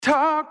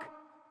Talk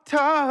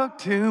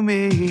to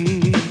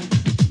me.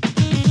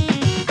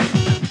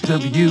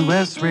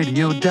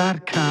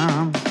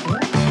 WSRadio.com.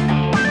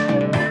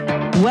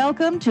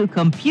 Welcome to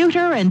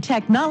Computer and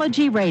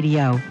Technology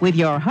Radio with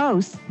your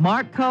hosts,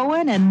 Mark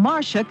Cohen and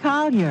Marcia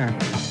Collier.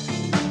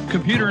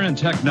 Computer and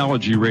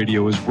Technology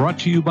Radio is brought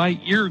to you by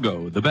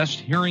Eargo, the best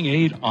hearing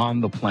aid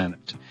on the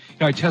planet.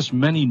 I test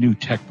many new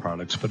tech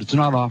products, but it's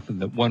not often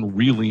that one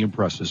really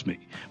impresses me.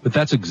 But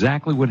that's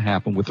exactly what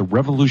happened with the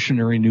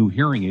revolutionary new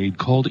hearing aid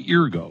called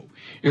Eargo.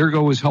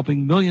 Eargo is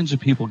helping millions of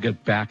people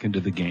get back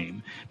into the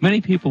game.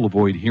 Many people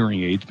avoid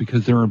hearing aids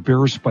because they're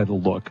embarrassed by the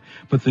look,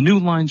 but the new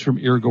lines from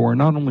Eargo are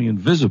not only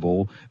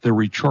invisible, they're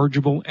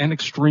rechargeable and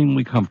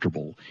extremely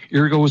comfortable.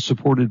 Eargo is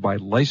supported by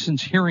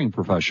licensed hearing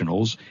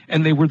professionals,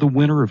 and they were the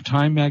winner of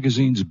Time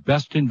Magazine's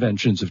Best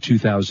Inventions of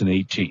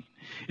 2018.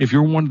 If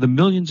you're one of the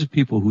millions of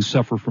people who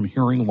suffer from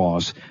hearing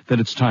loss, then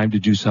it's time to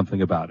do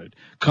something about it.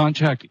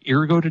 Contact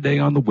Eargo today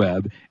on the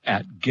web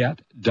at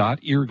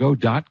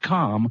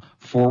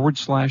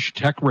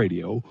get.eargo.com/tech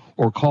radio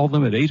or call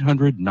them at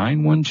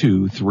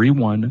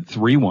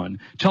 800-912-3131.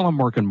 Tell them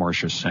Mark and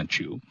Marcia sent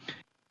you.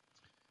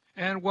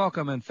 And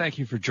welcome, and thank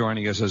you for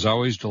joining us. As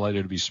always,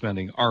 delighted to be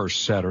spending our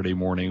Saturday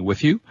morning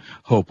with you.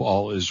 Hope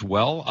all is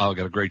well. I've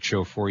got a great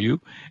show for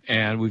you,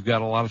 and we've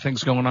got a lot of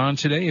things going on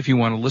today. If you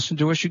want to listen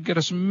to us, you can get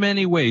us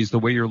many ways the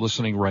way you're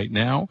listening right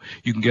now.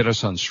 You can get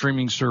us on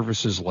streaming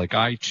services like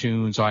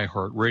iTunes,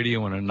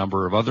 iHeartRadio, and a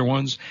number of other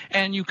ones.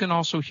 And you can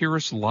also hear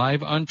us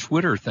live on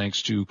Twitter,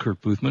 thanks to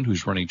Kurt Boothman,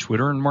 who's running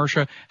Twitter. And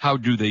Marcia, how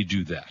do they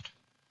do that?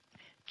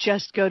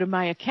 Just go to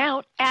my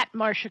account, at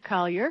Marcia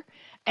Collier,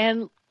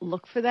 and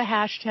look for the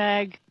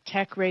hashtag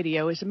Tech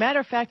Radio. As a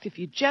matter of fact, if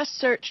you just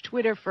search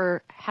Twitter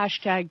for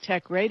hashtag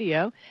Tech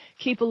Radio,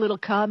 keep a little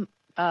column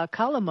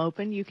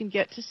open, you can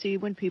get to see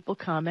when people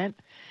comment.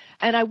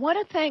 And I want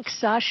to thank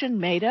Sachin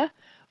Mehta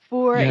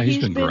for,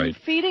 he's been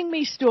feeding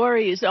me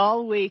stories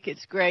all week.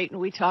 It's great, and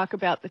we talk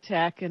about the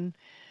tech. And,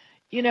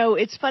 you know,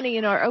 it's funny,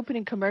 in our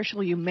opening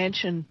commercial you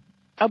mentioned,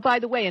 oh, by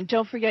the way, and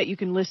don't forget you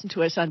can listen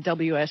to us on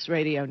WS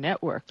Radio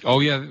Network.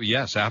 Oh, yeah,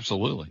 yes,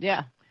 absolutely.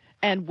 Yeah.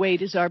 And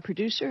Wade is our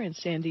producer in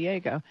San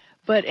Diego.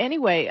 But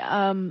anyway,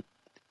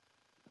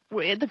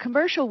 the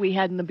commercial we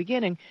had in the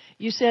beginning,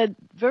 you said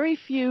very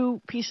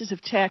few pieces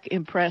of tech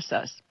impress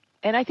us.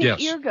 And I think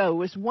Eargo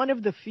was one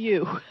of the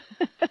few.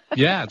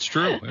 Yeah, it's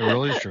true. It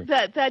really is true.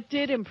 That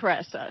did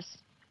impress us.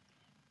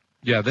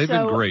 Yeah, they've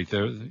been great.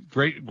 They're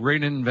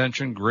great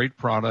invention, great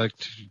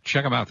product.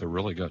 Check them out. They're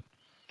really good.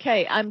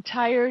 Okay, I'm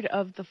tired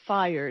of the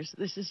fires.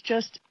 This is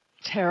just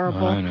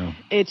terrible. I know.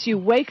 It's you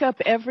wake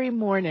up every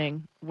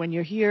morning when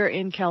you're here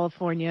in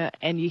California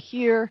and you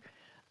hear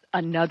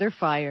another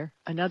fire.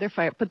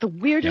 But the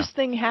weirdest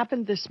thing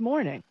happened this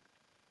morning.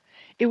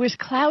 It was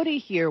cloudy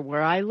here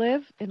where I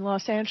live in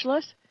Los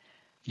Angeles.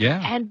 Yeah.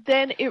 And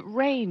then it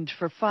rained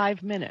for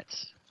 5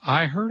 minutes.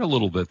 I heard a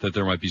little bit that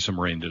there might be some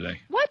rain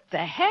today. What the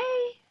hey?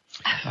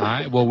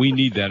 Well, we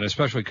need that,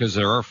 especially because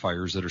there are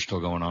fires that are still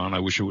going on. I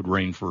wish it would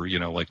rain for,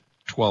 like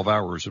 12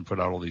 hours and put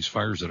out all these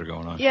fires that are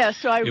going on. Yeah,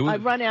 so I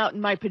run out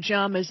in my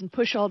pajamas and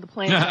push all the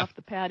plants off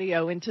the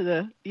patio into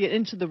the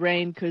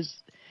rain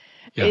because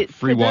free watering.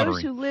 For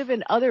those who live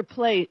in other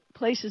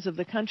places of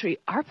the country,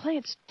 our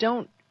plants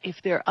don't,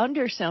 if they're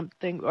under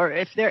something or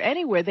if they're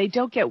anywhere, they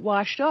don't get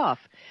washed off.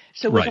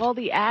 So with all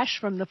the ash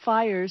from the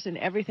fires and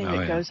everything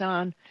that goes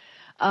on,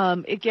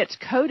 it gets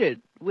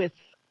coated with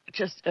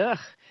just,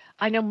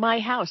 I know my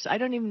house, I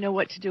don't even know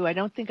what to do. I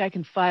don't think I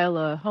can file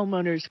a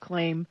homeowner's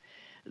claim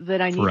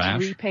that I need to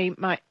repaint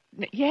my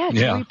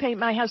repaint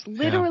my house.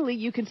 Literally,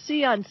 you can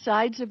see on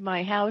sides of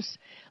my house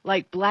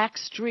like black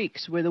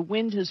streaks where the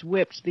wind has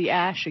whipped the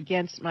ash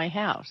against my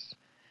house.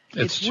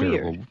 It's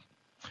terrible. Weird.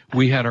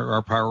 We had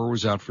our power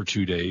was out for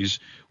 2 days.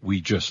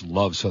 We just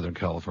love Southern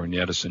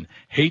California Edison.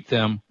 Hate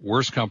them,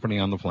 worst company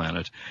on the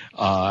planet.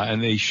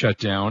 And they shut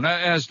down,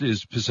 as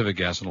is Pacific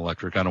Gas and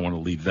Electric. I don't want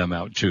to leave them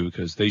out, too,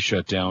 because they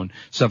shut down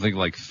something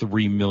like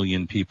 3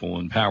 million people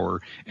in power.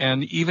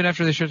 And even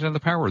after they shut down the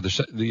power, a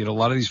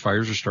lot of these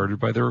fires are started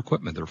by their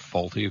equipment. They're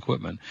faulty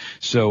equipment.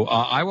 So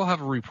I will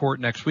have a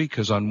report next week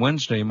because on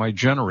Wednesday my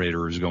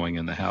generator is going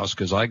in the house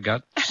because I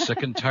got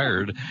sick and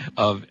tired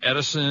of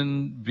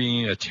Edison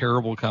being a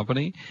terrible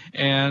company.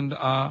 And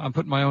I'm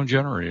putting my own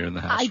generator in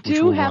the house. I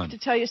do have to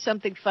tell you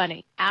something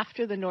funny.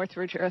 After the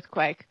Northridge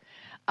earthquake,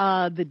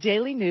 the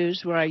Daily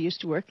News, where I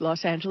used to work,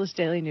 Los Angeles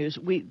Daily News,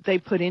 they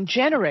put in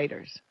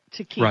generators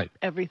to keep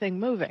everything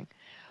moving.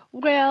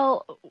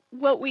 Well,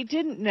 what we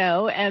didn't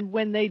know, and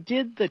when they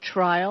did the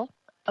trial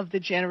of the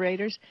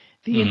generators,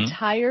 the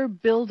entire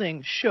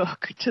building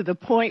shook to the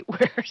point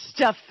where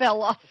stuff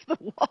fell off the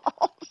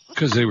walls.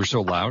 Because they were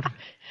so loud?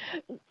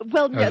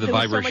 Well, yeah, the there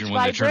was so vibration much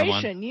when they turn them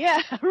on. vibration.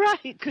 Yeah, right.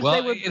 Because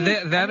Well, they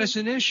were that is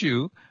an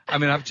issue. I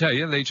mean, I'll tell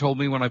you, they told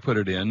me when I put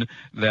it in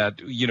that,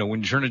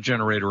 when you turn a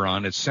generator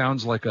on, it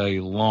sounds like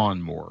a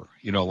lawnmower,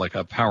 like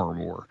a power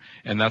mower.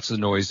 And that's the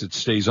noise that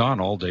stays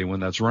on all day when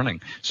that's running.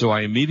 So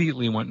I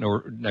immediately went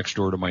next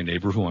door to my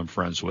neighbor, who I'm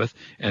friends with,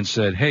 and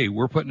said, hey,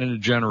 we're putting in a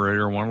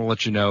generator. I want to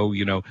let you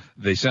know,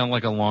 they sound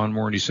like a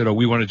lawnmower. And he said, oh,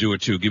 we want to do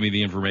it too. Give me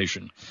the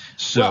information.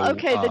 So, well,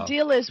 okay, the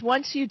deal is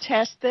once you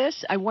test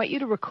this, I want you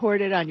to record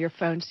it on your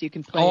phone so you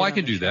can play it on I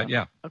can do show. that,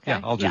 yeah. Okay?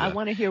 Yeah, I'll do that. I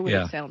want to hear what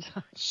it sounds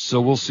like.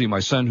 So we'll see.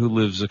 My son, who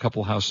lives a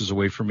couple houses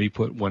away from me,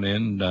 put one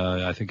in.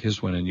 I think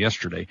his went in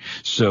yesterday.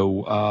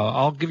 So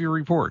I'll give you a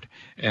report,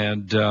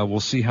 and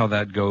we'll see how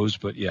that goes.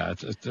 But, yeah,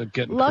 it's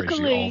getting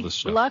crazy, all this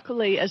stuff.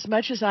 Luckily, as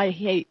much as I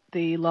hate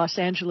the Los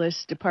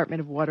Angeles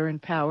Department of Water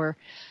and Power,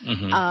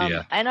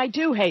 and I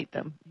do hate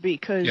them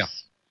because,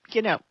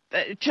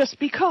 just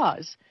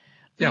because.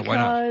 Yeah, why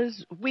not?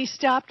 Because we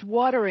stopped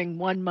watering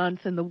 1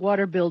 month and the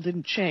water bill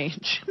didn't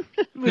change.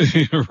 It was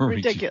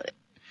ridiculous.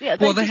 Yeah,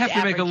 well, they have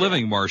to make a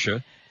living,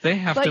 Marcia. They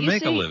have to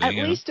make a living.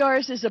 At least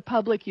ours is a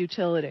public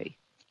utility.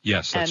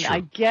 Yes, that's true.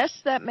 And I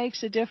guess that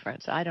makes a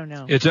difference. I don't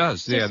know. It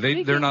does. So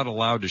they're not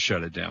allowed to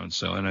shut it down.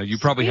 So, and you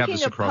probably have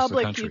this across the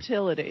country. Speaking of public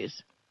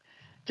utilities,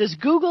 does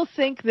Google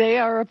think they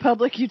are a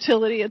public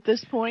utility at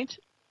this point?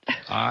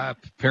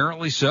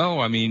 Apparently so.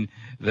 I mean,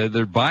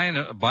 they're buying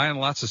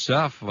lots of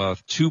stuff.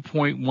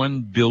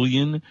 $2.1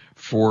 billion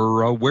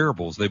for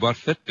wearables. They bought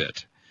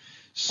Fitbit.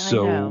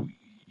 So,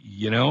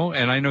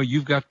 and I know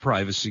you've got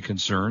privacy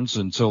concerns,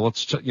 and so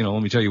let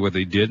me tell you what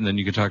they did, and then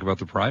you can talk about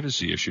the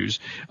privacy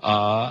issues.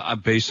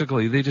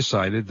 Basically, they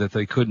decided that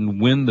they couldn't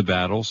win the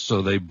battle,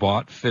 so they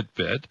bought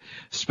Fitbit,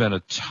 spent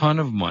a ton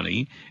of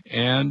money,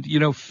 and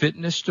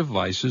fitness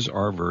devices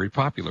are very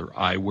popular.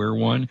 I wear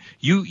one.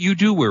 You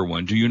do wear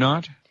one, do you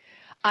not?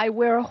 I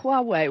wear a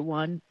Huawei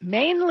one,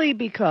 mainly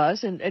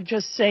because, and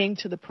just saying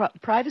to the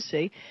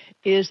privacy,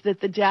 is that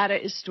the data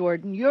is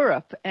stored in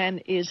Europe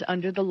and is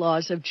under the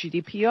laws of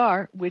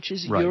GDPR, which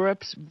is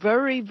Europe's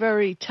very,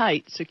 very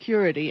tight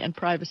security and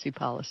privacy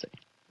policy.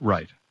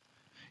 Right.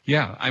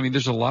 Yeah, I mean,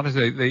 there's a lot of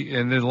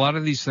and a lot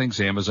of these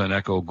things, Amazon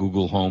Echo,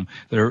 Google Home,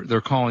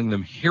 they're calling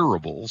them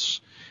hearables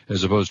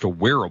as opposed to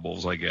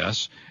wearables, I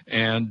guess.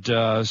 And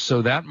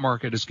so that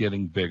market is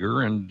getting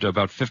bigger, and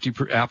about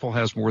Apple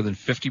has more than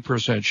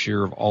 50%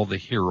 share of all the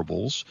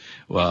hearables.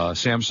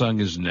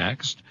 Samsung is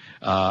next,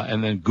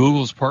 and then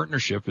Google's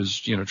partnership is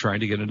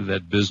trying to get into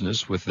that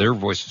business with their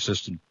voice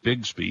assistant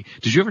Bixby.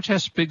 Did you ever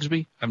test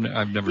Bixby? I've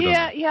never done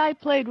that. Yeah, I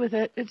played with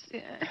it.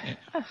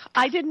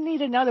 I didn't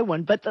need another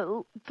one, but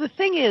the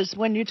thing is,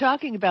 when you're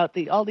talking about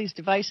all these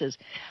devices,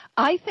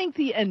 I think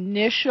the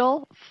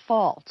initial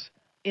fault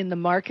in the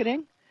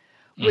marketing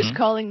was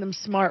calling them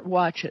smart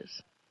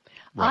watches.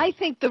 Right. I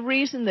think the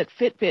reason that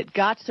Fitbit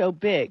got so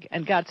big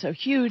and got so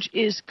huge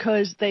is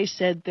because they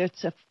said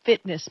that's a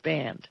fitness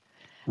band.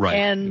 Right.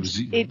 And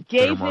it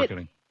gave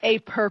it a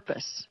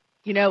purpose.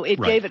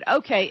 It gave it,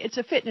 okay, it's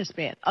a fitness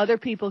band. Other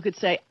people could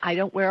say, I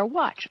don't wear a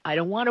watch. I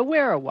don't want to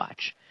wear a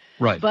watch.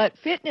 Right. But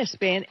fitness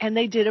band, and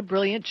they did a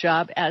brilliant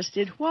job, as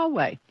did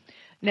Huawei.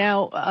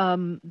 Now,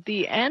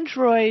 the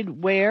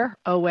Android Wear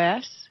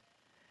OS,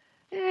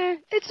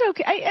 it's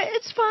okay.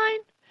 It's fine.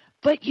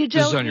 But you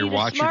don't need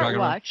a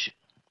smartwatch.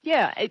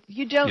 Yeah,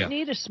 you don't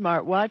need a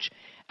smartwatch.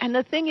 And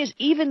the thing is,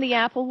 even the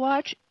Apple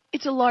Watch,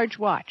 it's a large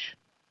watch.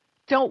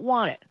 Don't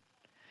want it.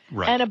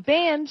 Right. And a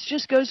band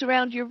just goes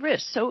around your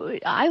wrist. So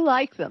I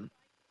like them.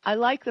 I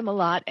like them a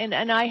lot. And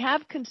I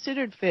have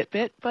considered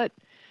Fitbit, but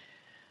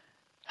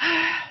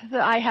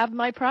I have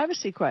my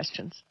privacy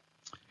questions.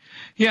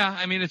 Yeah,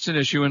 I mean, it's an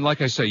issue. And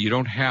like I say, you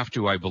don't have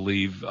to, I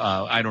believe.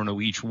 I don't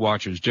know, each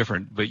watch is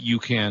different, but you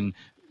can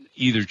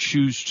either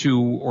choose to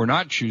or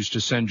not choose to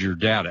send your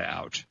data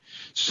out.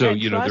 So,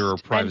 there are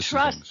privacy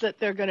things. And trust that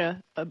they're going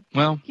to,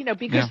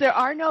 because there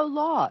are no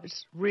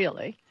laws,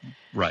 really.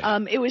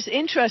 Right. It was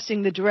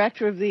interesting. The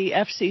director of the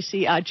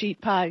FCC,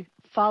 Ajit Pai,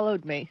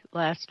 followed me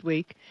last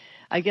week.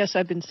 I guess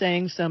I've been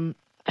saying some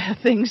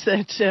things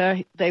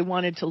that they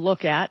wanted to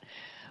look at.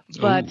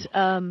 But,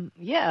 I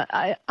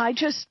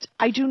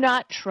do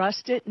not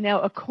trust it.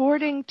 Now,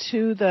 according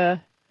to the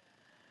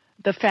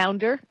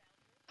founder,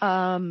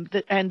 and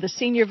the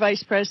Senior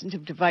Vice President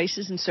of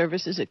Devices and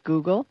Services at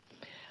Google,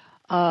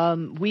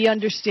 we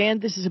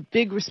understand this is a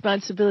big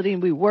responsibility,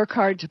 and we work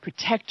hard to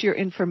protect your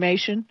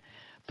information,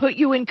 put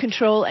you in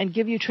control, and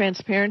give you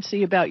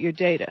transparency about your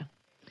data.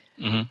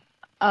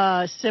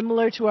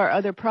 Similar to our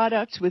other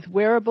products, with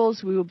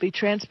wearables, we will be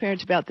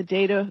transparent about the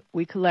data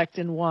we collect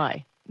and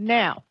why.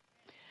 Now,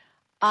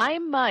 I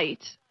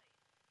might,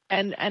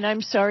 and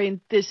I'm sorry, and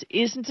this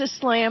isn't a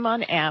slam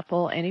on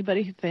Apple.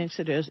 Anybody who thinks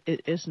it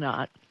is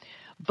not.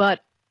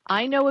 But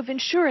I know of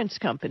insurance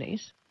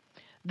companies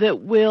that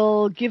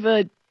will give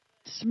a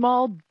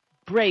small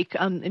break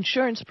on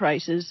insurance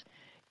prices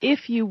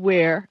if you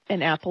wear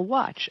an Apple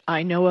Watch.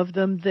 I know of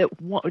them that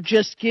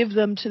just give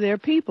them to their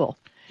people.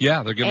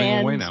 Yeah, they're giving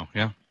them away now,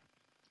 yeah.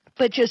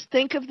 But just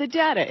think of the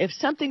data. If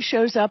something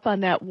shows up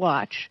on that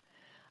watch,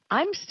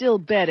 I'm still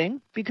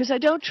betting, because I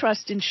don't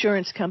trust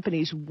insurance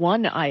companies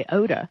one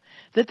iota,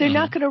 that they're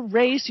not going to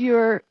raise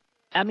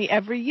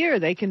every year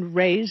they can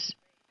raise,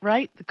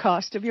 right, the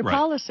cost of your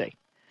policy.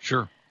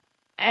 Sure.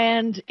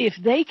 And if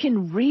they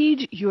can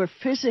read your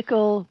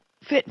physical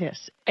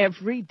fitness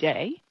every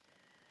day,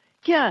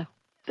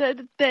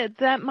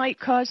 that might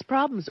cause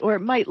problems, or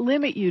it might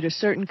limit you to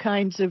certain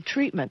kinds of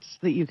treatments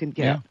that you can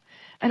get. Yeah.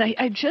 And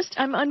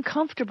I'm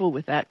uncomfortable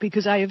with that,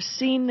 because I have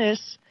seen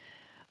this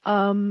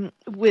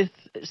with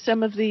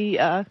some of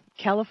the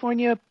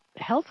California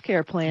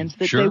healthcare plans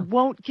that they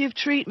won't give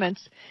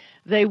treatments.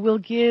 They will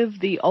give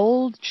the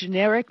old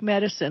generic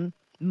medicine,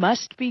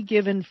 must be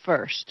given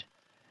first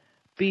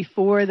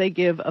before they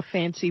give a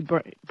fancy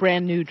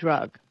brand new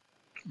drug,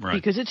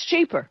 because it's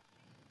cheaper.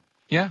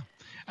 Yeah.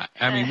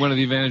 I mean, one of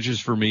the advantages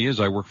for me is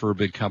I work for a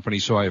big company,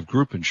 so I have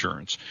group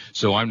insurance.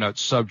 So I'm not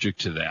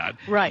subject to that.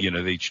 Right. You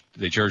know,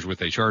 they charge what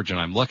they charge, and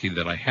I'm lucky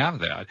that I have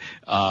that.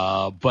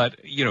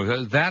 But, you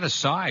know, that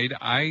aside,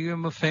 I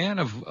am a fan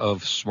of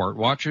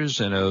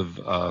smartwatches and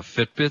of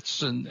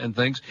Fitbits and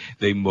things.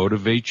 They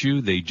motivate you.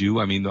 They do.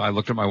 I mean, I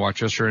looked at my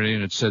watch yesterday,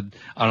 and it said,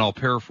 and I'll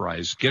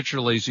paraphrase, get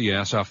your lazy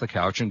ass off the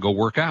couch and go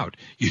work out.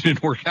 You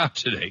didn't work out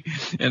today.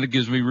 And it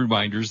gives me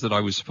reminders that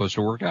I was supposed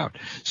to work out.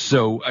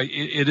 So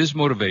it is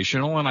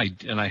motivational.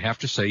 And I have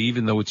to say,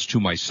 even though it's to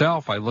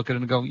myself, I look at it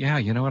and go, yeah,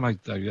 you know what, I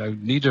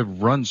need to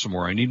run some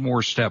more. I need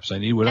more steps. I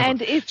need whatever.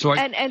 And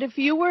if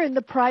you were in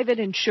the private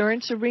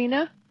insurance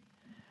arena,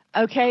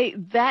 okay,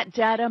 that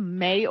data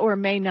may or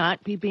may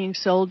not be being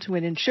sold to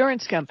an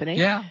insurance company.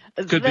 Yeah,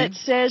 that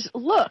says,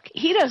 look,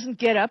 he doesn't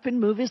get up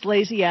and move his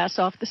lazy ass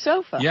off the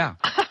sofa. Yeah,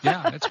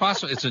 it's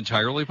possible. It's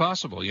entirely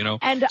possible, you know.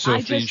 And so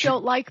I just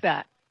don't like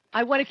that.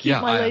 I want to keep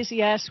my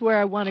lazy ass where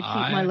I want to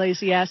keep my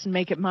lazy ass and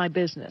make it my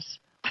business.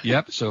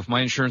 Yep. So if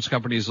my insurance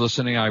company is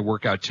listening, I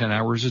work out 10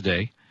 hours a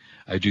day.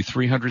 I do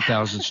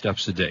 300,000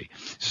 steps a day.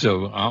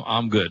 So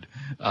I'm good.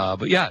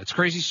 But yeah, it's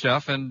crazy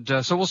stuff. And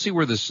so we'll see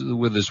where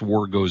this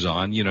war goes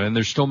on, you know, and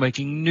they're still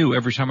making new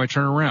every time I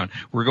turn around.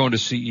 We're going to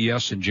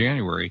CES in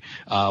January.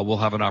 We'll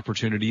have an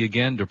opportunity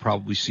again to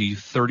probably see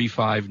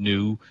 35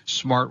 new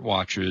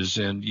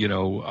smartwatches and, you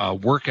know,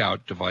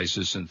 workout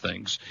devices and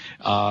things.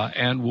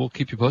 And we'll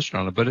keep you posted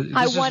on it. But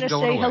I want to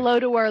say hello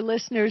to our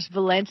listeners,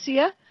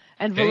 Valencia.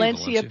 And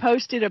Valencia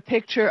posted a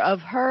picture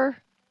of her.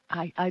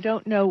 I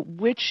don't know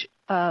which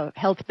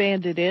health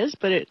band it is,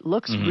 but it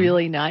looks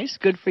really nice.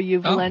 Good for you,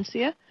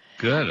 Valencia.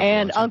 Good.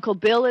 And Valencia. Uncle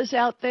Bill is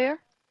out there.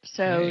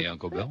 So hey,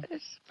 Uncle Bill.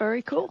 It's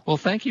very cool. Well,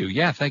 thank you.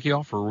 Yeah, thank you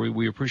all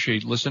we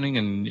appreciate listening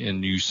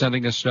and you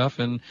sending us stuff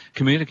and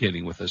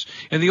communicating with us.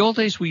 In the old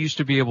days, we used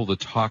to be able to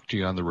talk to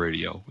you on the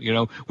radio. You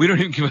know, we don't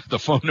even give out the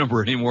phone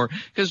number anymore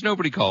because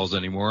nobody calls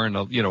anymore.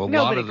 And, you know,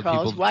 lot of the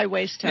calls. people. Why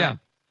waste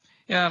time?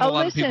 Yeah, and a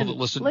lot of people that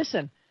listen.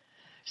 Listen.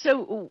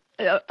 So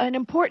an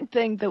important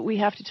thing that we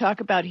have to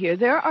talk about here,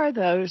 there are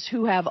those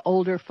who have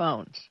older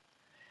phones.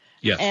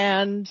 Yes.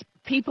 And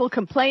people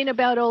complain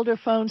about older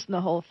phones and the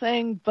whole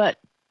thing, but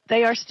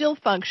they are still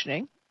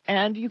functioning,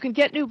 and you can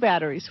get new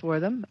batteries for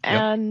them,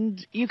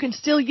 and you can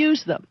still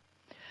use them.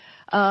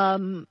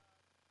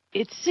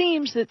 It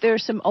seems that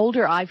there's some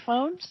older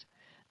iPhones,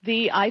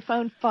 the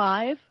iPhone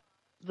 5,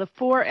 the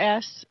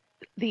 4S,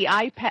 the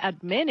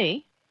iPad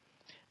mini,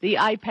 the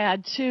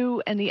iPad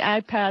 2, and the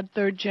iPad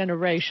 3rd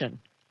generation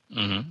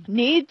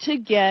need to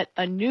get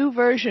a new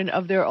version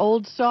of their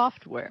old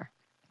software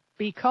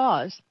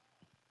because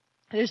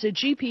there's a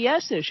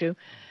GPS issue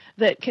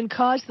that can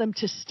cause them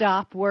to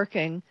stop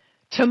working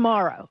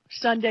tomorrow,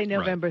 Sunday,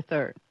 November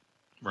 3rd.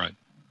 Right.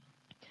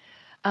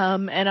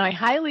 And I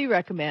highly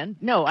recommend,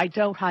 no, I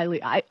don't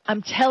highly,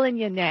 I'm telling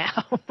you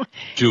now,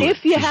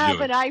 if you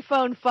have an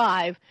iPhone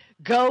 5,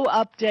 go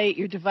update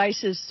your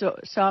device's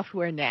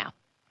software now.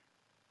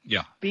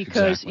 Yeah,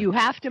 because you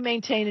have to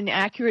maintain an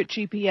accurate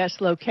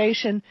GPS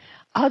location.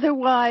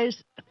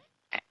 Otherwise,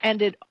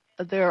 and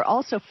there are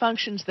also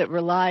functions that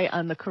rely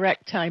on the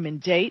correct time and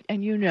date.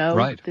 And you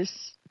know, this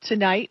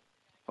tonight,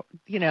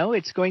 you know,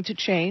 it's going to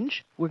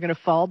change. We're going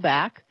to fall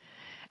back.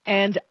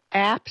 And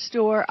App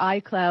Store,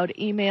 iCloud,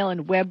 email,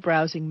 and web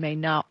browsing may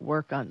not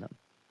work on them.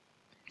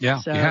 Yeah,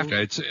 you have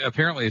to.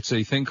 Apparently it's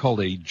a thing called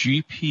a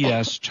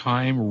GPS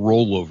time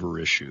rollover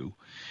issue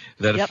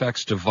that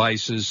affects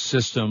devices,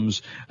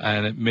 systems,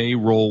 and it may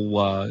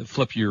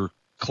flip your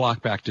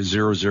clock back to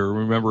 00.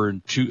 Remember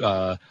in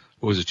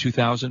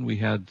 2000 we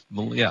had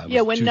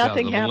when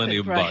nothing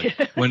happened,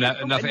 right? When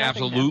nothing,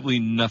 absolutely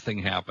nothing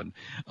happened.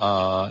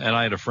 And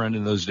I had a friend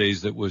in those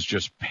days that was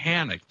just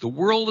panicked. The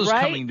world is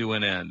coming to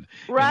an end.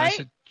 Right. And I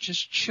said,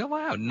 just chill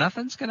out.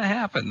 Nothing's going to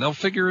happen. They'll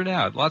figure it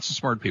out. Lots of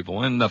smart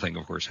people, and nothing,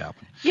 of course,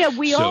 happened. Yeah,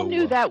 we all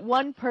knew that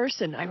one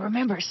person. I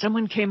remember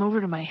someone came over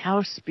to my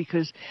house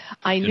because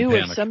I knew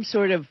of some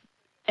sort of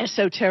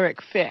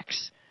esoteric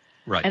fix.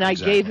 Right. And I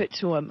gave it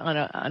to him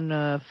on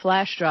a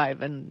flash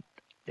drive. And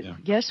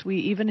yes, we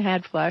even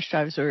had flash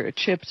drives or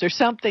chips or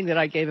something that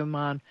I gave him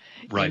on.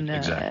 Right,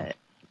 exactly.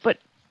 But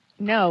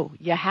no,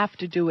 you have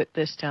to do it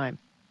this time.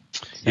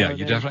 So yeah,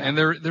 you definitely. And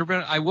there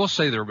been. I will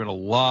say there have been a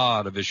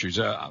lot of issues.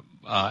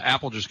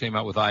 Apple just came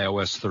out with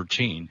iOS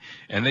 13,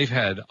 and they've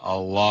had a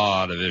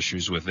lot of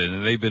issues with it.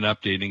 And they've been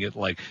updating it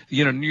like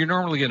you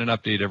normally get an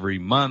update every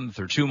month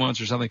or 2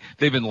 months or something.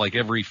 They've been like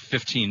every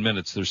 15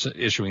 minutes they're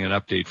issuing an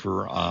update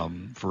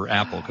for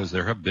Apple because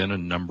there have been a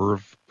number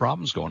of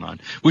problems going on,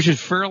 which is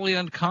fairly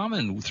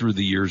uncommon through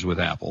the years with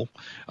Apple.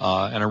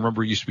 And I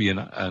remember it used to be an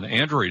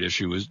Android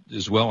issue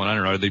as well. And I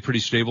don't know, are they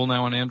pretty stable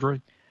now on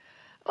Android?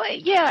 Well,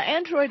 yeah,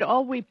 Android,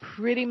 all we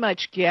pretty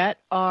much get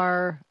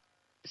are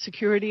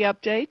security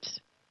updates,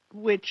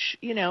 which,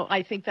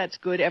 I think that's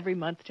good every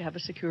month to have a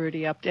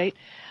security update.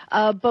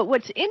 But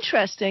what's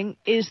interesting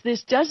is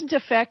this doesn't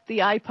affect the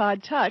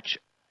iPod Touch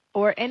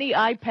or any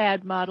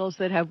iPad models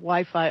that have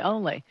Wi-Fi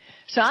only.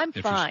 So I'm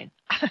fine.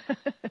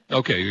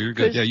 Okay, you're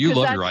good. Yeah, you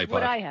love your iPod.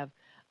 What I have.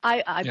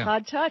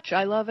 iPod Touch,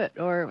 I love it.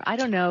 Or I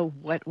don't know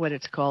what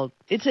it's called.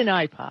 It's an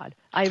iPod.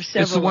 I have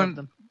several of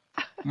them.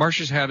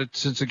 Marcia's had it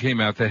since it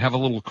came out. They have a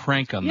little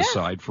crank on the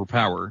side for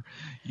power,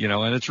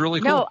 and it's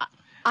really cool. No,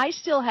 I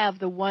still have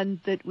the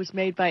one that was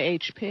made by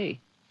HP.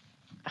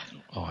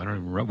 Oh, I don't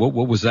even remember.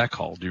 What was that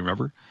called? Do you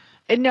remember?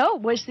 No,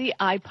 it was the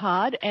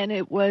iPod, and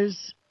it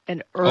was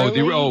an early...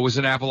 it was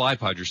an Apple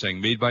iPod, you're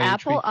saying, made by HP?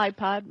 Apple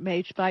iPod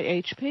made by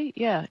HP,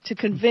 yeah, to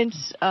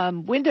convince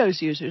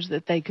Windows users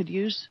that they could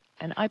use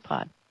an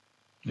iPod.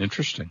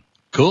 Interesting.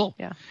 Cool.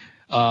 Yeah.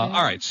 All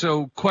right.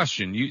 So,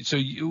 question.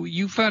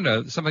 You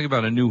found something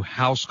about a new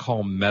house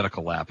call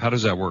medical app. How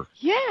does that work?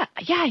 Yeah.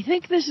 I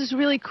think this is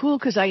really cool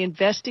because I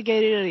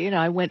investigated it.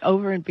 I went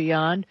over and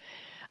beyond.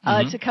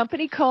 It's a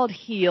company called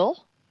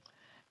Heal,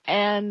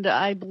 and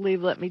I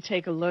believe. Let me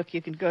take a look.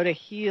 You can go to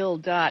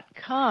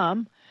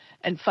heal.com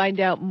and find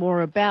out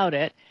more about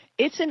it.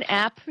 It's an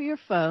app for your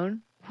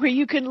phone where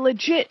you can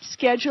legit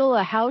schedule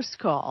a house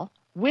call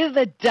with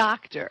a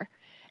doctor,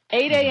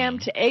 8 a.m.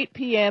 to 8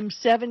 p.m.,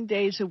 7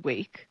 days a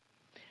week.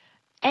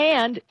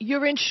 And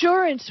your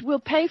insurance will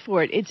pay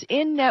for it. It's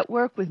in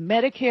network with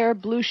Medicare,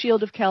 Blue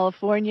Shield of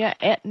California,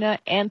 Aetna,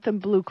 Anthem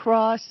Blue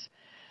Cross,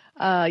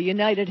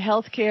 United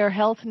Healthcare,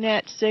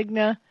 HealthNet,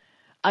 Cigna,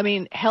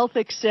 Health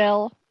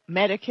Excel,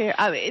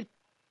 Medicare.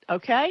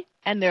 Okay?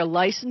 And they're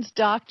licensed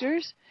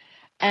doctors,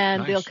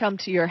 and they'll come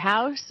to your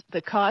house.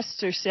 The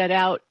costs are set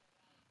out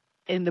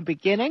in the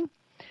beginning.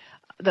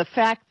 The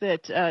fact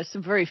that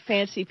some very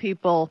fancy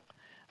people,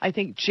 I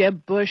think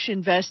Jeb Bush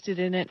invested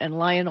in it and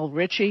Lionel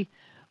Richie,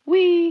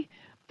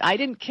 I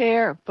didn't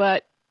care,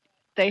 but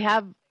they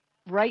have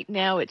right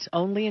now, it's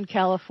only in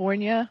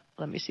California.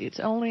 Let me see. It's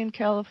only in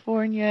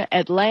California,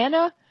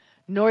 Atlanta,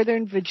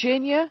 Northern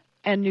Virginia,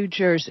 and New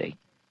Jersey.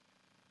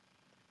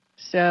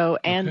 So,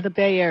 and the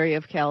Bay Area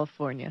of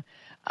California.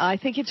 I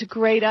think it's a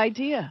great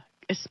idea,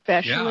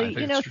 especially,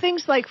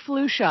 things like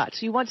flu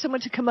shots. You want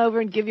someone to come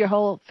over and give your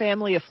whole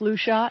family a flu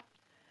shot?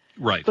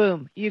 Right.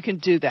 Boom, you can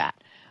do that.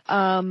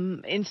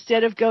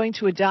 Instead of going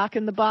to a doc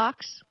in the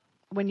box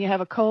when you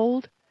have a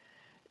cold,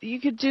 you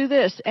could do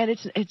this, and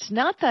it's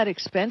not that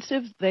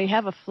expensive. They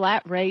have a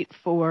flat rate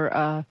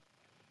for,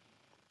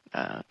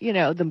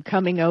 them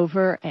coming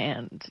over,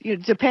 and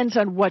it depends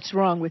on what's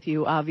wrong with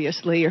you,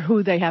 obviously, or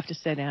who they have to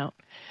send out.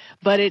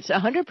 But it's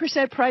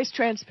 100% price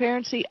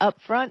transparency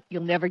up front.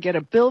 You'll never get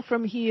a bill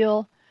from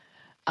Heal.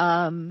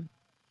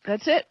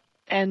 That's it.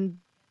 And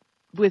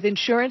with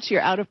insurance, your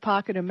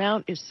out-of-pocket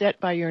amount is set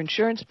by your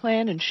insurance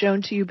plan and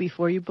shown to you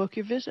before you book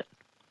your visit.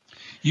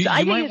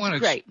 I think it's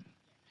great.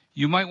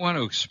 You might want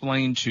to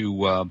explain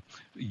to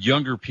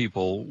younger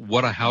people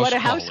what a house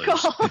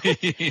call is.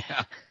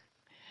 Yeah.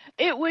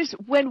 It was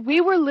when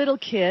we were little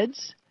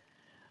kids,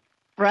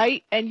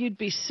 right? And you'd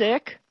be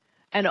sick,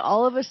 and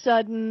all of a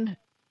sudden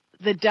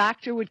the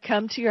doctor would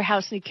come to your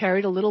house, and he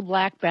carried a little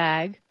black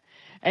bag,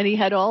 and he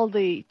had all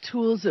the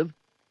tools of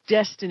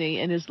destiny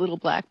in his little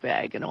black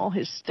bag and all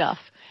his stuff.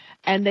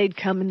 And they'd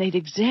come and they'd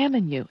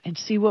examine you and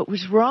see what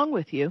was wrong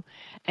with you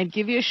and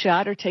give you a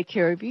shot or take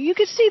care of you. You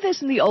could see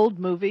this in the old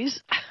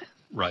movies.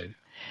 Right.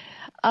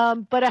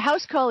 But a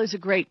house call is a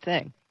great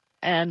thing.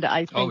 And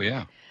I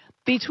think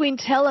between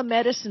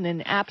telemedicine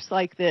and apps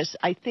like this,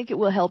 I think it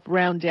will help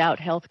round out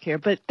healthcare.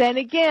 But then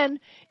again,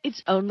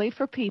 it's only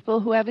for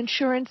people who have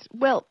insurance.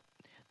 Well,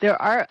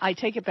 I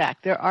take it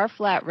back. There are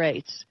flat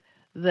rates.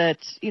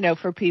 That's,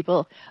 for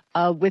people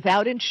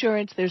without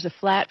insurance, there's a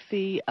flat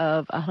fee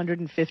of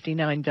 $159.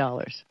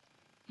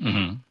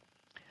 Mm-hmm.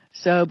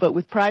 So, but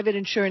with private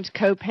insurance,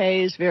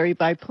 copays vary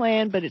by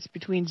plan, but it's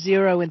between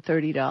 $0 and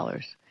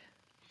 $30.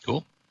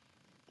 Cool.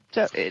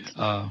 So it's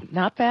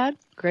not bad.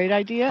 Great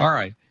idea. All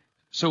right.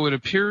 So it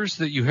appears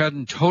that you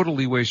hadn't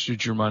totally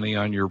wasted your money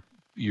on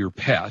your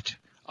pet,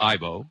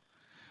 aibo,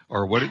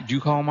 or what do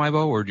you call him,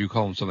 aibo, or do you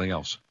call him something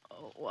else?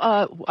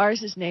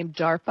 Ours is named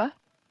DARPA.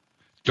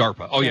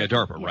 DARPA. Oh, yeah,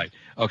 DARPA, yes. Right.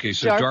 Okay,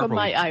 so DARPA,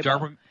 my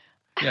aibo.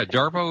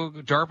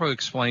 DARPA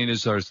explained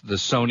is the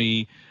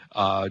Sony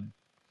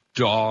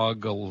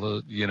dog,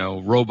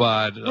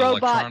 robot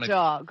electronic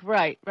dog,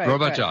 right,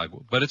 robot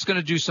dog. But it's going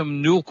to do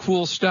some new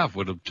cool stuff.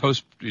 Would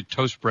it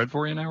toast bread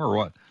for you now, or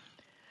what?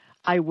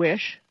 I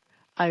wish,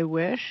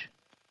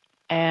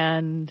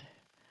 and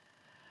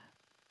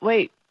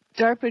Wait,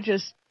 DARPA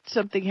just,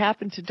 something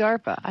happened to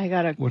DARPA. I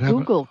got a What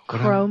Google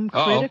happened? Chrome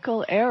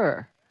critical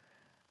error.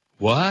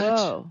 What?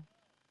 Whoa.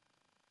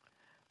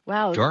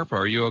 Wow. DARPA,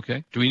 are you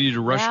okay? Do we need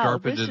to rush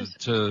DARPA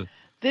to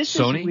this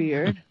Sony? Is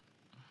weird.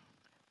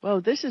 Whoa,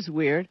 this is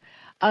weird.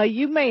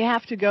 You may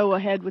have to go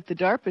ahead with the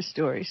DARPA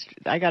stories.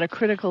 I got a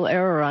critical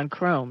error on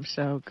Chrome,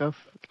 so go.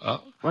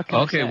 What can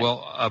I say?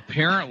 Well,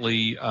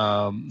 apparently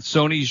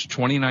Sony's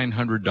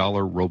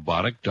 $2,900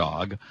 robotic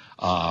dog,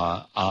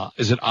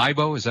 is it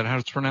aibo? Is that how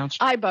it's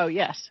pronounced? Aibo,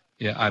 yes.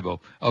 Yeah,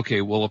 aibo.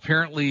 Okay, will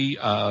apparently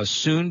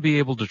soon be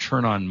able to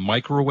turn on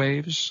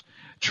microwaves,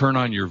 turn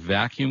on your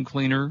vacuum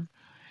cleaner,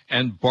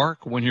 and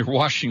bark when your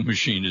washing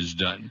machine is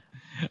done.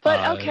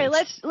 But okay,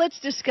 let's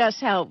discuss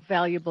how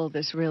valuable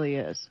this really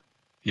is.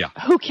 Yeah.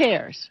 Who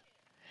cares?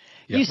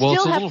 Yeah. You well,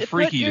 still it's a have little to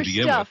freaky put your to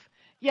begin stuff. with.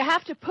 You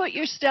have to put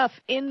your stuff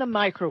in the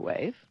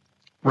microwave,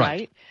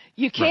 Right?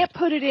 You can't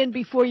put it in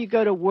before you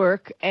go to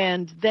work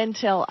and then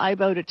tell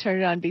aibo to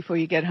turn it on before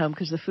you get home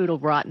because the food will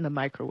rot in the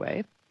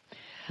microwave.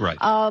 Right.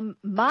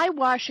 My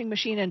washing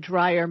machine and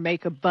dryer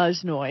make a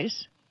buzz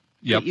noise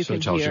that you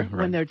can hear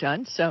when they're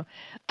done. So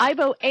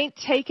aibo ain't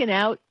taking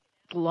out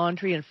the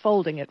laundry and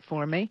folding it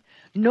for me.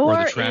 Nor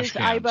or the trash is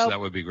cans. aibo, that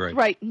would be great.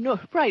 Right. Nor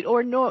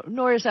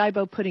is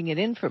aibo putting it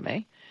in for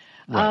me.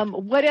 Right.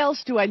 What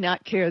else do I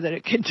not care that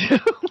it can do?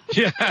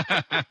 Yeah.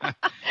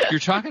 You're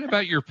talking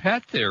about your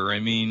pet there. I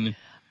mean,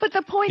 but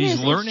the point is,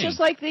 learning.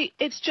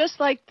 it's just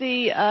like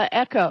the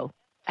Echo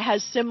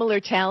has similar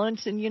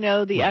talents, and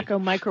the Echo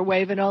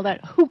microwave and all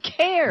that. Who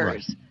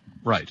cares?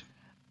 Right.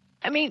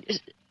 I mean,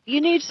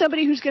 you need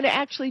somebody who's going to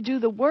actually do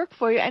the work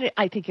for you, and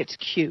I think it's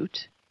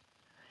cute.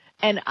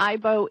 And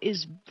aibo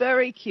is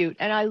very cute,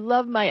 and I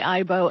love my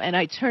aibo, and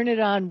I turn it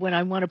on when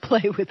I want to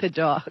play with a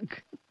dog.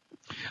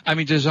 I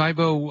mean, does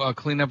aibo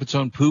clean up its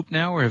own poop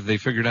now, or have they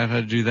figured out how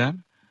to do that?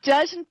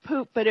 Doesn't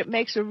poop, but it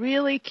makes a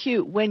really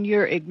cute when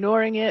you're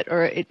ignoring it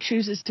or it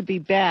chooses to be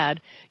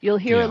bad. You'll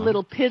hear a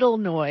little piddle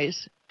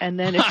noise, and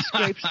then it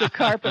scrapes the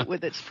carpet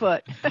with its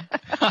foot.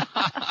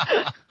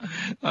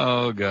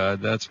 Oh,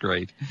 God, that's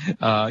great.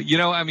 I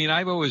mean,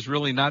 aibo is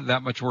really not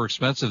that much more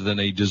expensive than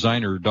a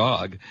designer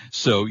dog.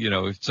 So,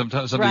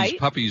 sometimes some of these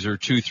puppies are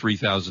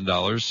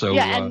 $2,000-$3,000. So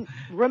and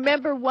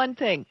remember one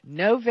thing,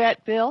 no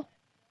vet bill.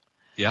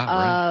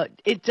 Yeah,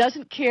 It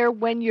doesn't care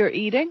when you're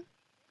eating.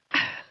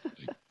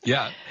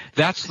 Yeah,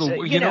 that's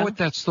you know what?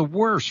 That's the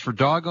worst for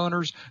dog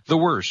owners. The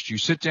worst. You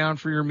sit down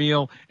for your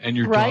meal and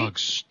your dog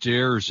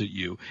stares at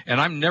you. And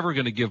I'm never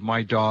going to give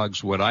my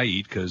dogs what I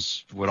eat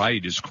because what I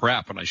eat is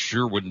crap, and I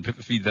sure wouldn't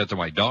feed that to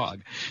my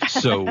dog.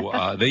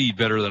 So they eat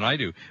better than I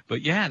do.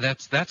 But yeah,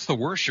 that's the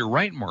worst. You're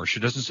right, Marcia.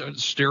 It doesn't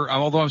stare.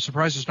 Although I'm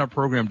surprised it's not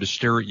programmed to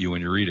stare at you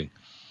when you're eating.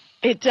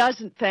 It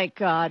doesn't, thank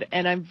God,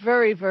 and I'm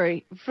very,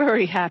 very,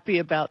 very happy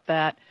about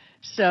that.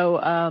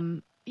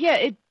 So,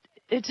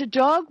 it's a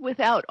dog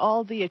without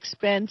all the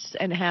expense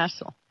and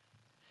hassle.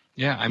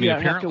 Yeah, I mean, you don't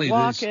apparently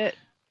have to walk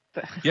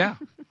it. Yeah,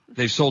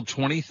 they've sold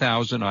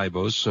 20,000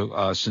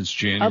 aibos since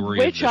January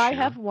of which of this I year.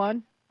 have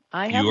one.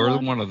 You are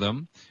one of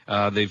them.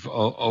 They've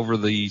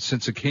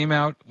since it came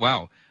out.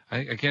 Wow,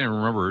 I can't even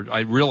remember.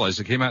 I realized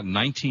it came out in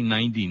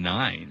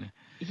 1999.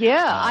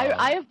 Yeah,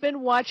 I have been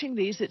watching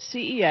these at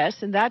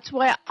CES, and that's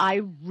why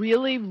I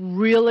really,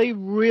 really,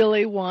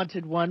 really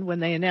wanted one when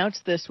they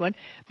announced this one,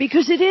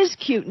 because it is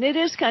cute and it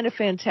is kind of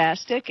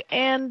fantastic,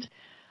 and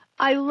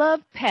I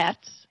love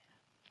pets,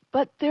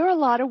 but they're a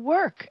lot of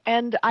work,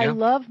 and I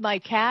love my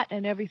cat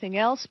and everything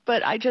else,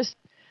 but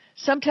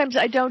sometimes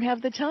I don't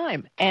have the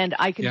time, and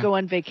I can go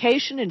on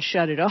vacation and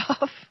shut it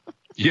off.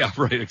 Yeah,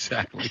 right,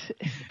 exactly.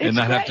 And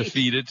not have to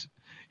feed it.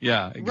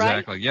 Yeah,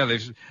 exactly. Right? Yeah,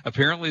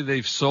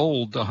 they've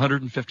sold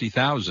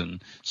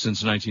 150,000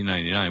 since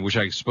 1999, which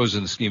I suppose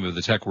in the scheme of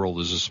the tech world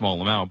is a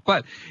small amount,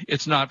 but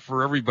it's not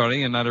for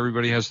everybody, and not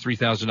everybody has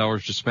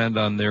 $3,000 to spend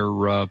on their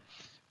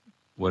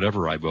whatever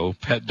aibo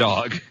pet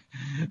dog.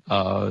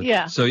 So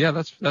yeah,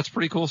 that's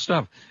pretty cool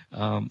stuff.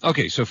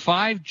 Okay, so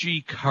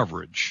 5G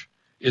coverage,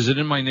 is it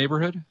in my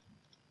neighborhood?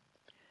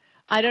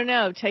 I don't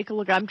know. Take a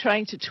look. I'm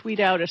trying to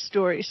tweet out a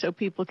story so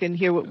people can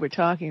hear what we're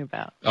talking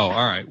about. Oh,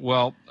 all right.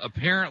 Well,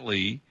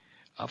 apparently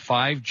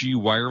 5G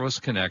wireless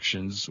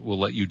connections will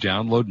let you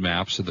download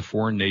maps of the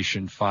foreign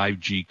nation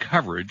 5G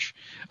coverage,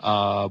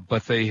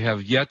 but they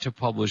have yet to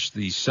publish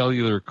the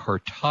cellular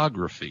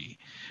cartography.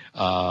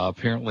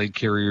 Apparently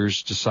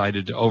carriers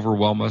decided to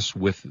overwhelm us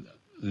with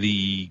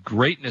the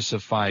greatness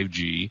of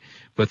 5G,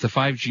 but the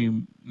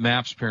 5G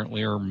maps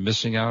apparently are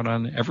missing out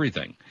on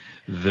everything.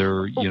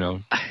 They're,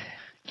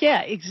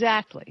 Yeah,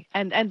 exactly.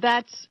 And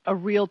that's a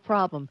real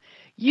problem.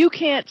 You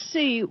can't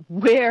see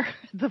where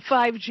the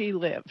 5G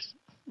lives.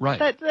 Right.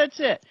 That's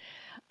it.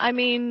 I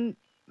mean,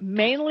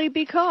 mainly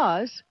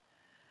because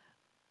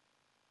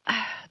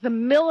the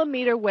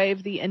millimeter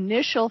wave, the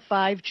initial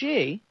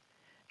 5G,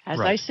 as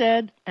I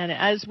said, and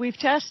as we've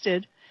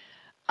tested,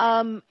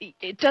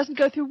 it doesn't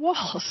go through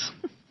walls.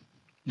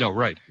 No,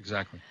 right,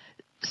 exactly.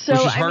 So,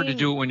 which is hard to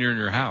do it when you're in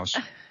your house.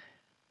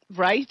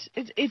 Right?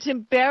 It's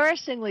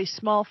embarrassingly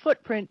small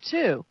footprint,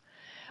 too.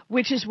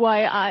 Which is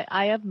why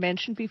I have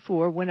mentioned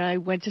before, when I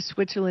went to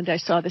Switzerland, I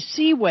saw the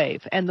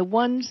C-Wave, and the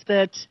ones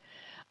that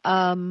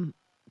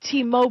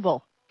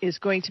T-Mobile is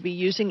going to be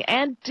using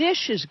and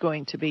Dish is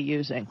going to be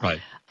using.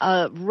 Right.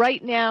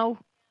 Right now,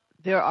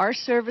 there are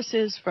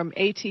services from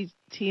AT&T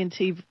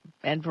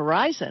and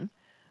Verizon,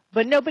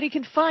 but nobody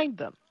can find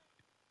them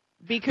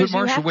because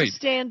you have to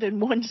stand in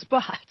one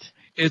spot.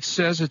 It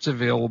says it's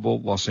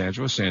available Los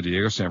Angeles, San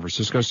Diego, San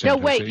Francisco, San Jose.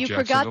 No, wait, you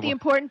forgot the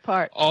important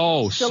part.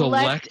 Oh,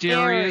 select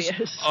areas.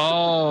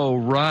 Oh,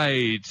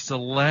 right.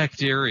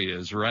 Select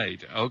areas,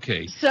 right.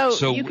 Okay.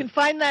 So you can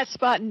find that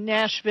spot in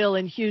Nashville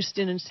and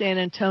Houston and San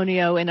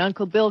Antonio, and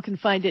Uncle Bill can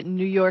find it in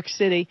New York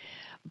City.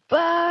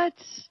 But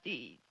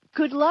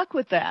good luck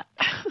with that.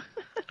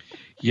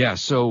 Yeah,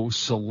 so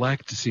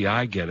select, see,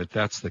 I get it.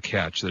 That's the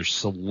catch. There's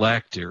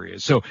select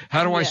areas. So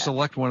how do I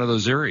select one of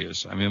those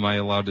areas? I mean, am I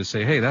allowed to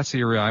say, hey, that's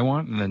the area I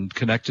want, and then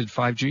connected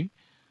 5G?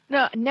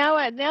 No,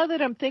 now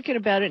that I'm thinking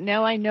about it,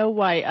 now I know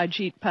why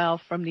Ajit Pal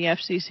from the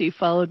FCC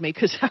followed me,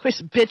 because I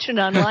was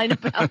bitching online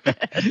about this.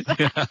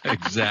 Yeah,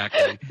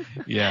 exactly.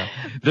 Yeah.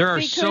 There are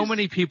so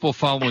many people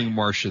following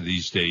Marcia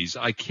these days.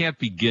 I can't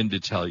begin to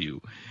tell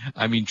you.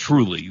 I mean,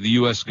 truly, the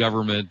U.S.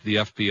 government, the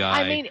FBI,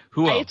 I mean,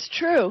 who else? It's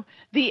true.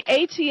 The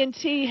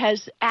AT&T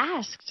has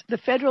asked the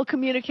Federal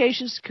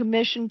Communications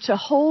Commission to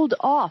hold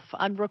off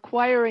on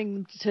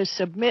requiring to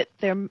submit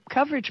their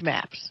coverage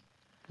maps.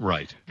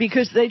 Right.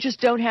 Because they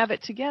just don't have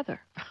it together.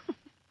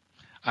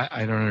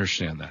 I don't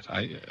understand that.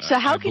 So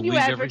how can you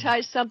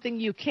advertise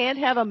something you can't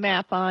have a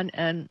map on,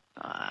 and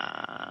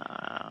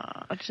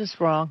it's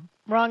just wrong.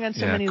 Wrong on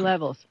so many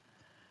levels.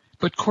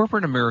 But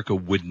corporate America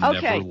would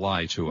never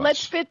lie to us.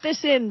 Let's fit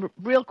this in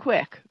real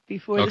quick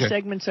before the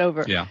segment's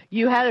over. Yeah.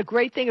 You had a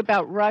great thing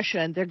about Russia,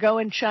 and they're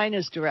going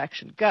China's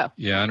direction. Go.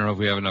 Yeah, I don't know if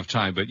we have enough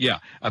time, but yeah,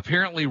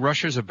 apparently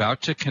Russia's about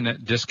to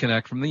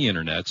disconnect from the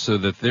internet so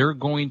that they're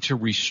going to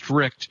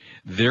restrict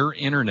their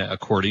internet,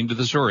 according to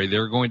the story.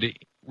 They're going to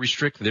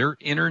restrict their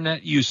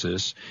internet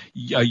use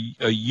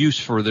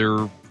for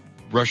their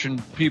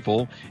Russian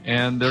people,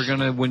 and they're going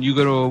to, when you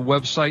go to a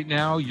website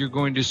now, you're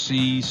going to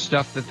see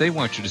stuff that they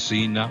want you to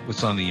see, not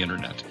what's on the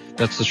internet.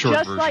 That's the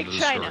short version of the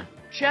story.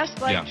 Just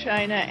like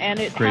China, and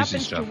it Crazy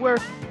happens stuff. to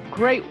work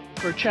great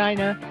for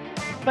China,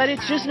 but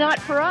it's just not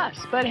for us.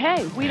 But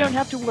hey, we don't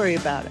have to worry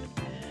about it.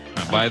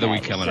 By the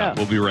week coming up.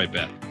 We'll be right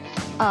back.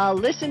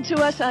 Listen to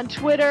us on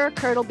Twitter.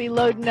 Kurt will be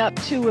loading up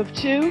 2 of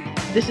 2.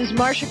 This is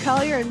Marcia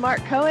Collier and Mark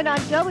Cohen on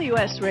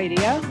WS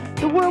Radio,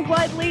 the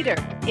worldwide leader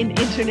in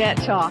Internet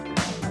talk.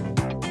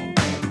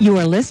 You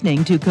are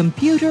listening to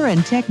Computer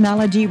and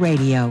Technology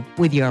Radio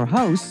with your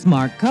hosts,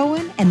 Mark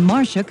Cohen and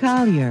Marcia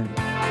Collier.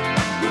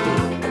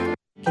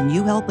 Can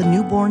you help a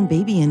newborn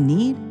baby in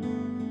need?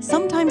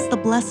 Sometimes the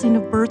blessing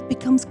of birth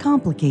becomes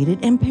complicated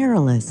and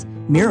perilous.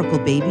 Miracle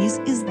Babies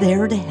is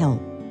there to help.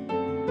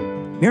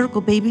 Miracle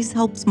Babies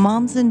helps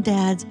moms and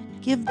dads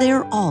give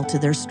their all to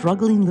their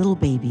struggling little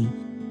baby,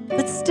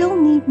 but still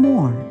need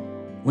more.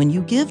 When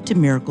you give to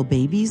Miracle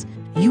Babies,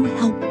 you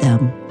help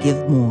them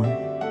give more.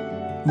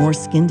 More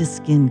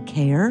skin-to-skin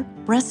care,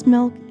 breast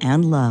milk,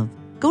 and love.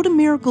 Go to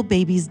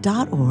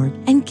miraclebabies.org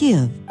and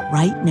give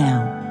right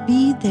now.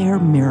 Be their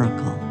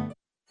miracle.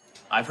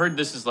 I've heard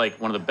this is like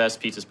one of the best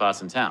pizza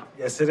spots in town.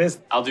 Yes, it is.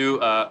 I'll do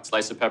a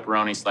slice of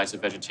pepperoni, slice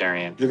of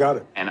vegetarian. You got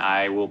it. And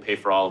I will pay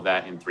for all of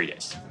that in 3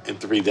 days. In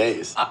 3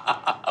 days?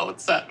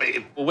 What's that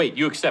mean? Well, wait,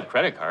 you accept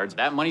credit cards.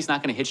 That money's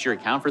not going to hit your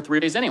account for 3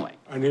 days anyway.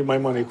 I need my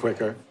money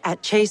quicker.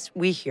 At Chase,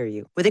 we hear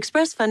you. With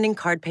Express Funding,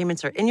 card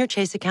payments are in your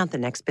Chase account the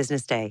next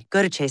business day.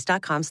 Go to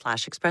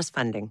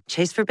chase.com/expressfunding.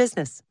 Chase for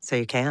business, so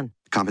you can.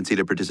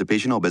 Compensated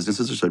participation. All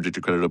businesses are subject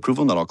to credit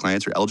approval. Not all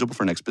clients are eligible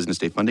for next business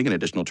day funding, and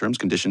additional terms,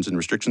 conditions, and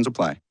restrictions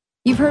apply.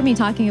 You've heard me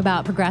talking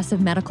about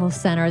Progressive Medical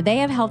Center. They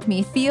have helped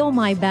me feel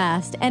my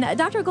best. And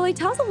Dr. Gully,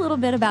 tell us a little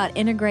bit about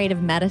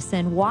integrative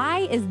medicine. Why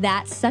is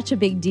that such a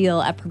big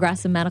deal at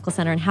Progressive Medical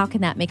Center, and how can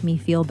that make me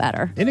feel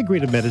better?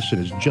 Integrative medicine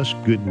is just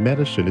good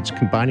medicine. It's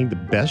combining the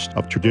best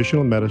of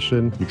traditional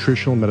medicine,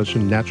 nutritional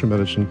medicine, natural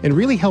medicine, and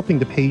really helping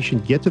the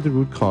patient get to the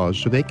root cause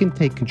so they can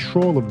take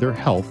control of their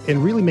health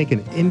and really make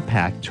an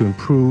impact to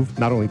improve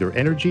not only their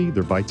energy,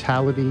 their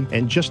vitality,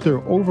 and just their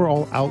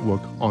overall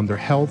outlook on their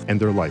health and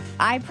their life.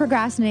 I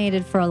procrastinated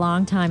for a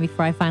long time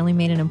before I finally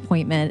made an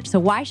appointment. So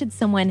why should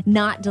someone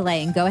not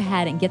delay and go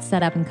ahead and get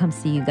set up and come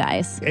see you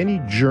guys? Any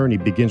journey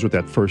begins with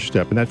that first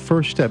step, and that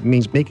first step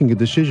means making a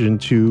decision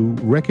to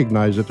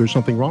recognize that there's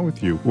something wrong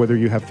with you. Whether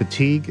you have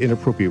fatigue,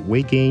 inappropriate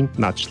weight gain,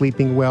 not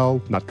sleeping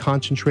well, not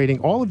concentrating,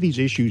 all of these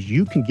issues,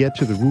 you can get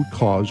to the root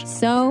cause.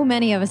 So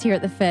many of us here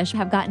at The Fish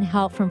have gotten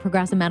help from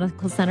Progressive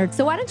Medical Center.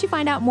 So why don't you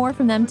find out more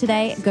from them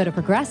today? Go to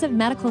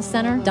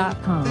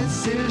progressivemedicalcenter.com.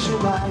 This is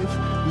your life,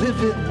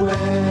 live it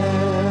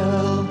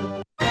well.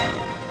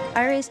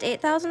 Ira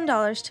raised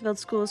 $8,000 to build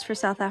schools for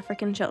South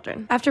African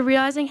children. After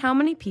realizing how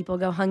many people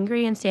go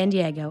hungry in San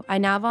Diego, I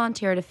now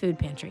volunteer at a food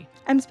pantry.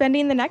 I'm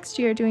spending the next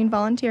year doing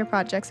volunteer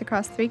projects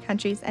across 3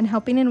 countries and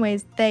helping in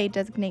ways they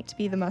designate to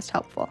be the most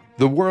helpful.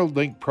 The World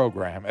Link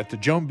program at the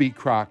Joan B.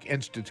 Kroc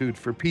Institute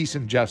for Peace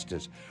and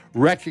Justice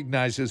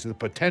recognizes the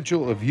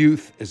potential of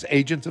youth as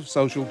agents of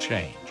social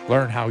change.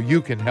 Learn how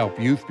you can help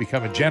youth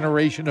become a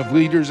generation of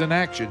leaders in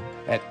action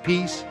at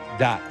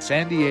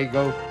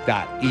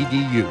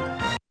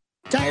peace.sandiego.edu.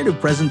 Tired of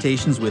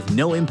presentations with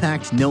no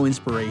impact, no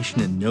inspiration,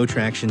 and no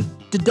traction?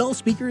 Do dull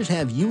speakers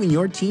have you and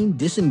your team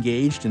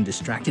disengaged and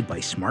distracted by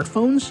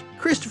smartphones?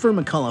 Christopher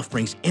McAuliffe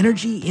brings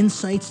energy,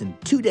 insights, and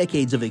 2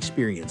 decades of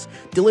experience,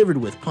 delivered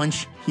with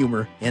punch,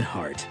 humor, and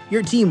heart.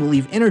 Your team will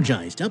leave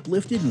energized,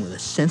 uplifted, and with a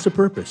sense of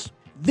purpose.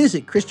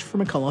 Visit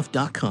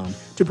ChristopherMcAuliffe.com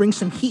to bring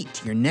some heat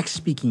to your next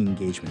speaking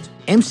engagement.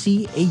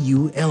 McAuliffe.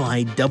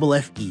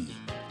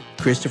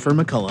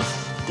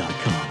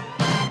 ChristopherMcAuliffe.com.